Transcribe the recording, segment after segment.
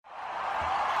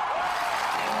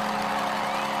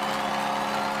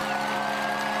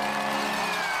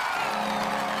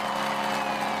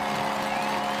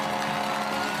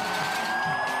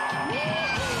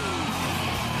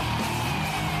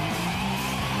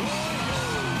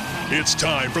It's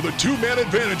time for the two-man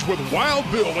advantage with Wild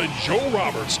Bill and Joe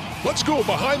Roberts. Let's go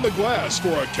behind the glass for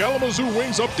a Kalamazoo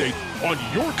Wings update on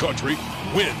your country,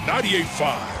 Win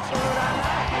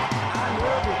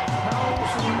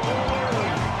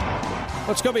 98.5.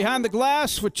 Let's go behind the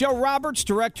glass with Joe Roberts,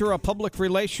 Director of Public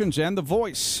Relations and the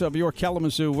voice of your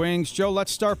Kalamazoo Wings. Joe,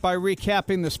 let's start by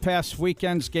recapping this past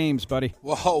weekend's games, buddy.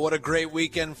 Whoa, what a great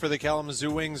weekend for the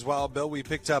Kalamazoo Wings. Wild Bill, we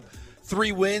picked up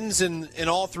 3 wins in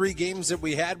all 3 games that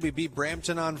we had. We beat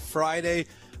Brampton on Friday,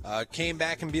 came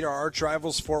back and beat our arch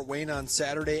rivals Fort Wayne on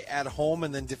Saturday at home,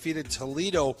 and then defeated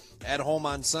Toledo at home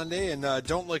on Sunday. And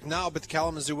don't look now, but the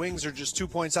Kalamazoo Wings are just 2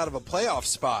 points out of a playoff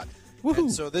spot.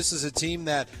 And so this is a team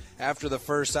that after the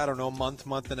first,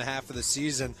 month and a half of the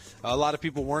season, a lot of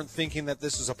people weren't thinking that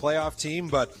this was a playoff team,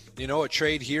 but, a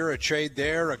trade here, a trade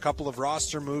there, a couple of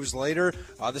roster moves later.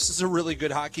 This is a really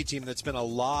good hockey team that's been a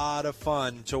lot of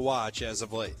fun to watch as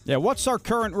of late. Yeah, what's our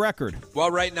current record? Well,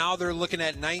 right now they're looking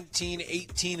at 19,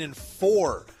 18, and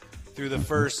 4 through the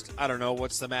first,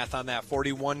 what's the math on that,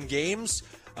 41 games.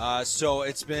 So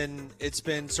it's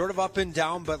been sort of up and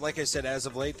down, but like I said, as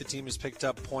of late, the team has picked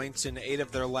up points in 8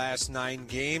 of their last 9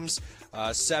 games.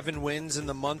 7 wins in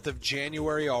the month of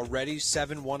January already,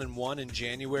 7-1-1 in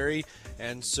January.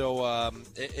 And so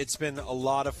it's been a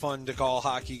lot of fun to call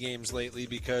hockey games lately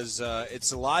because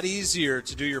it's a lot easier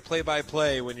to do your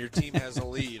play-by-play when your team has a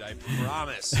lead, I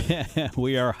promise.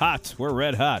 We are hot. We're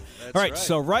red hot. That's all right, right.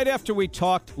 So right after we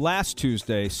talked last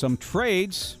Tuesday, some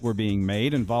trades were being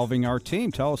made involving our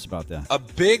team. Tell us about that. A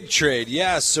big trade,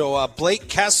 yeah. So Blake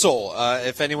Kessel,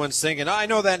 if anyone's thinking, I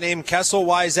know that name, Kessel,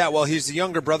 why is that? Well, he's the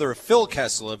younger brother of Phil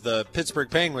Kessel of the Pittsburgh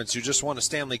Penguins, who just won a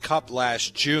Stanley Cup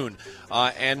last June,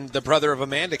 and the brother of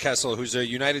Amanda Kessel, who's a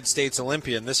United States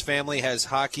Olympian. This family has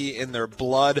hockey in their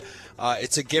blood.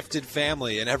 It's a gifted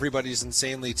family, and everybody's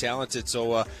insanely talented.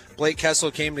 So Blake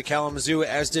Kessel came to Kalamazoo,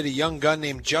 as did a young gun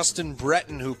named Justin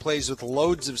Breton, who plays with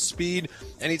loads of speed.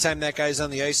 Anytime that guy's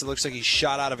on the ice, it looks like he's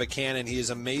shot out of a cannon. He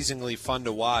is amazingly fun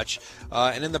to watch.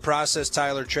 And in the process,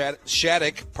 Tyler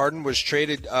Shattuck, was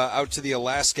traded out to the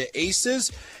Alaska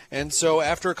Aces. And so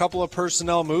after a couple of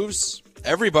personnel moves,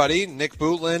 everybody, Nick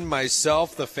Bootlin,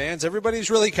 myself, the fans,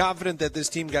 everybody's really confident that this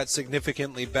team got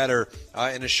significantly better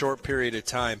in a short period of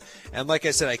time. And like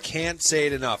I said, I can't say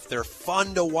it enough. They're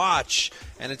fun to watch,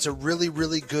 and it's a really,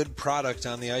 really good product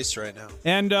on the ice right now.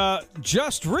 And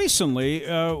just recently,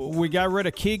 we got rid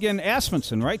of Keegan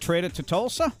Asmunson, right? Traded to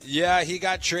Tulsa? Yeah, he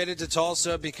got traded to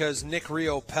Tulsa because Nick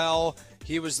Riopel,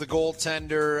 he was the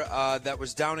goaltender that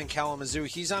was down in Kalamazoo.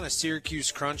 He's on a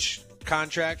Syracuse Crunch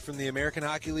contract from the American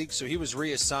Hockey League, so he was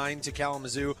reassigned to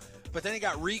Kalamazoo, but then he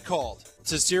got recalled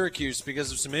to Syracuse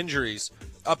because of some injuries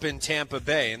up in Tampa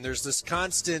Bay. And there's this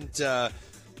constant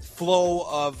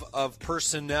flow of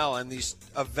personnel, and these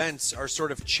events are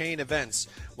sort of chain events.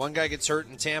 One guy gets hurt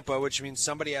in Tampa, which means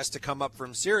somebody has to come up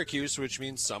from Syracuse, which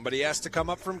means somebody has to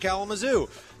come up from Kalamazoo.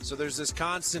 So there's this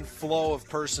constant flow of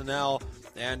personnel,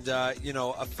 and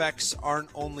effects aren't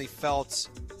only felt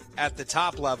at the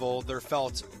top level, they're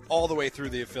felt all the way through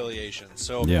the affiliation.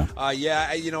 So,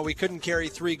 we couldn't carry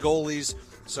 3 goalies,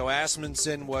 so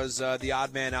Asmunson was the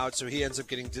odd man out, so he ends up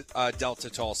getting dealt to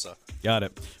Tulsa. Got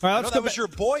it. All right, that was your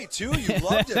boy, too. You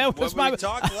loved him That was when we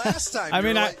talked last time.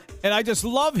 I just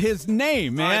love his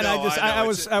name, man. I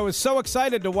was so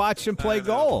excited to watch him play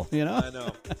goal, I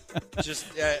know.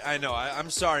 I know. I'm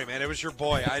sorry, man. It was your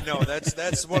boy. I know.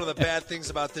 That's one of the bad things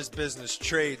about this business,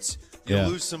 trades. You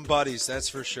lose some buddies, that's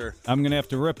for sure. I'm going to have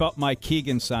to rip up my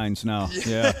Keegan signs now.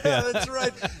 Yeah, that's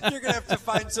right. You're going to have to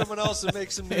find someone else and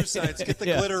make some new signs. Get the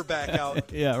glitter back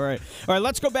out. Yeah, right. All right,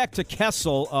 let's go back to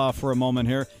Kessel for a moment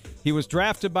here. He was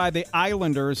drafted by the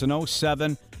Islanders in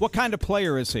 2007. What kind of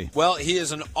player is he? Well, he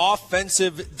is an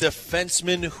offensive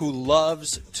defenseman who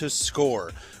loves to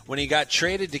score. When he got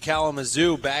traded to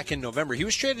Kalamazoo back in November, he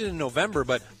was traded in November,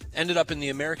 but ended up in the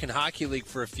American Hockey League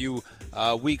for a few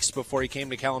weeks before he came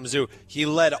to Kalamazoo. He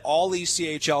led all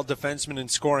ECHL defensemen in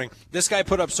scoring. This guy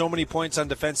put up so many points on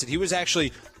defense that he was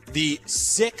actually the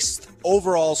 6th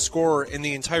overall scorer in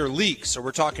the entire league. So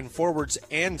we're talking forwards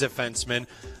and defensemen.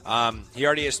 He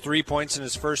already has 3 points in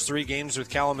his first 3 games with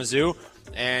Kalamazoo,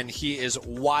 and he is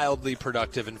wildly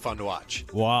productive and fun to watch.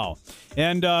 Wow.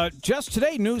 And just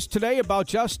today, news today about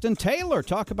Justin Taylor.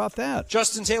 Talk about that.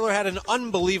 Justin Taylor had an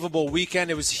unbelievable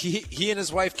weekend. It was he and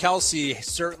his wife, Kelsey,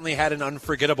 certainly had an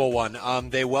unforgettable one.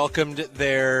 They welcomed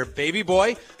their baby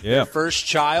boy, their first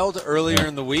child, earlier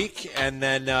in the week. And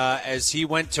then as he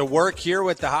went to work here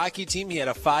with the hockey team, he had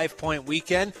a 5-point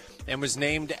weekend. and was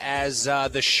named as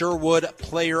the Sherwood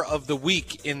Player of the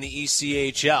Week in the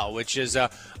ECHL, which is an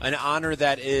honor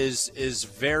that is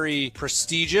very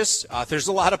prestigious. There's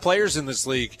a lot of players in this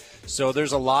league, so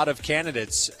there's a lot of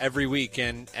candidates every week,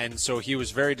 and so he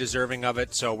was very deserving of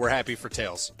it, so we're happy for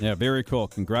Tails. Yeah, very cool.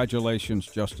 Congratulations,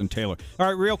 Justin Taylor. All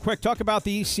right, real quick, talk about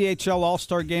the ECHL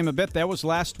All-Star Game a bit. That was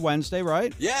last Wednesday,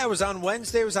 right? Yeah, it was on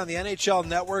Wednesday. It was on the NHL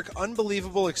Network.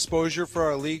 Unbelievable exposure for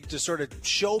our league to sort of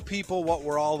show people what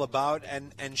we're all about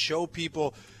and show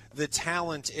people the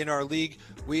talent in our league.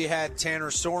 We had Tanner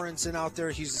Sorensen out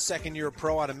there. He's a second-year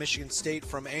pro out of Michigan State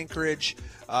from Anchorage.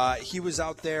 He was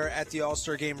out there at the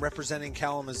All-Star Game representing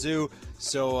Kalamazoo.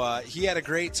 So he had a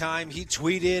great time. He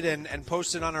tweeted and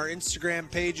posted on our Instagram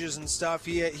pages and stuff.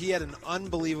 He had an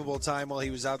unbelievable time while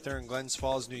he was out there in Glens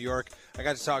Falls, New York. I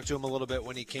got to talk to him a little bit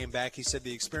when he came back. He said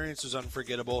the experience was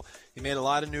unforgettable. He made a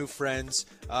lot of new friends.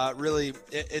 Really,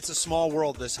 it's a small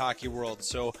world, this hockey world.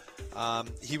 So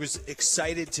he was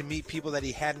excited to meet people that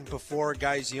he hadn't before,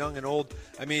 guys young and old.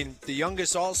 I mean, the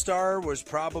youngest All-Star was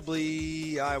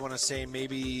probably, I want to say,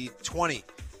 maybe 20.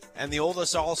 And the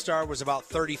oldest All-Star was about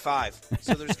 35.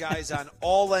 So there's guys on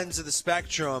all ends of the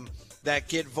spectrum that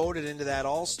get voted into that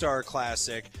All-Star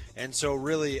Classic. And so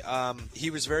really, he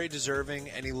was very deserving,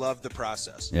 and he loved the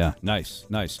process. Yeah, nice.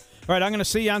 All right, I'm going to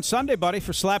see you on Sunday, buddy,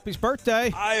 for Slappy's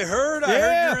birthday. I heard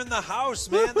you're in the house,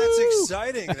 man. Woo-hoo!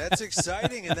 That's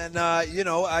exciting. And then,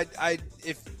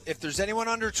 if there's anyone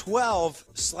under 12,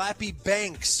 Slappy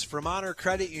Banks from Honor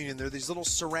Credit Union. They're these little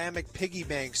ceramic piggy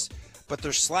banks, but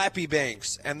they're Slappy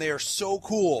Banks, and they are so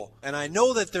cool. And I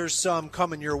know that there's some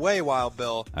coming your way, Wild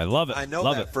Bill. I love it. I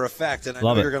know that for a fact, and I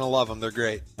know you're going to love them. They're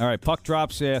great. All right, puck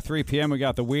drops at 3 p.m. We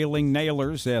got the Wheeling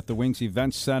Nailers at the Wings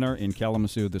Event Center in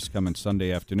Kalamazoo this coming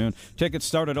Sunday afternoon. Tickets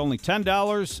start at only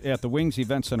 $10 at the Wings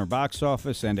Event Center box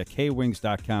office and at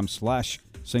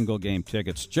kwings.com/single game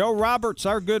tickets. Joe Roberts,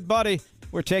 our good buddy.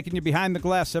 We're taking you behind the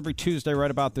glass every Tuesday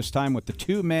right about this time with the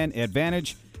two-man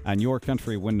advantage on Your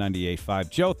Country, Win 98.5.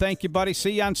 Joe, thank you, buddy.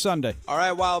 See you on Sunday. All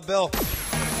right, Wild Bill. Win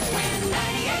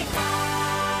 98.5.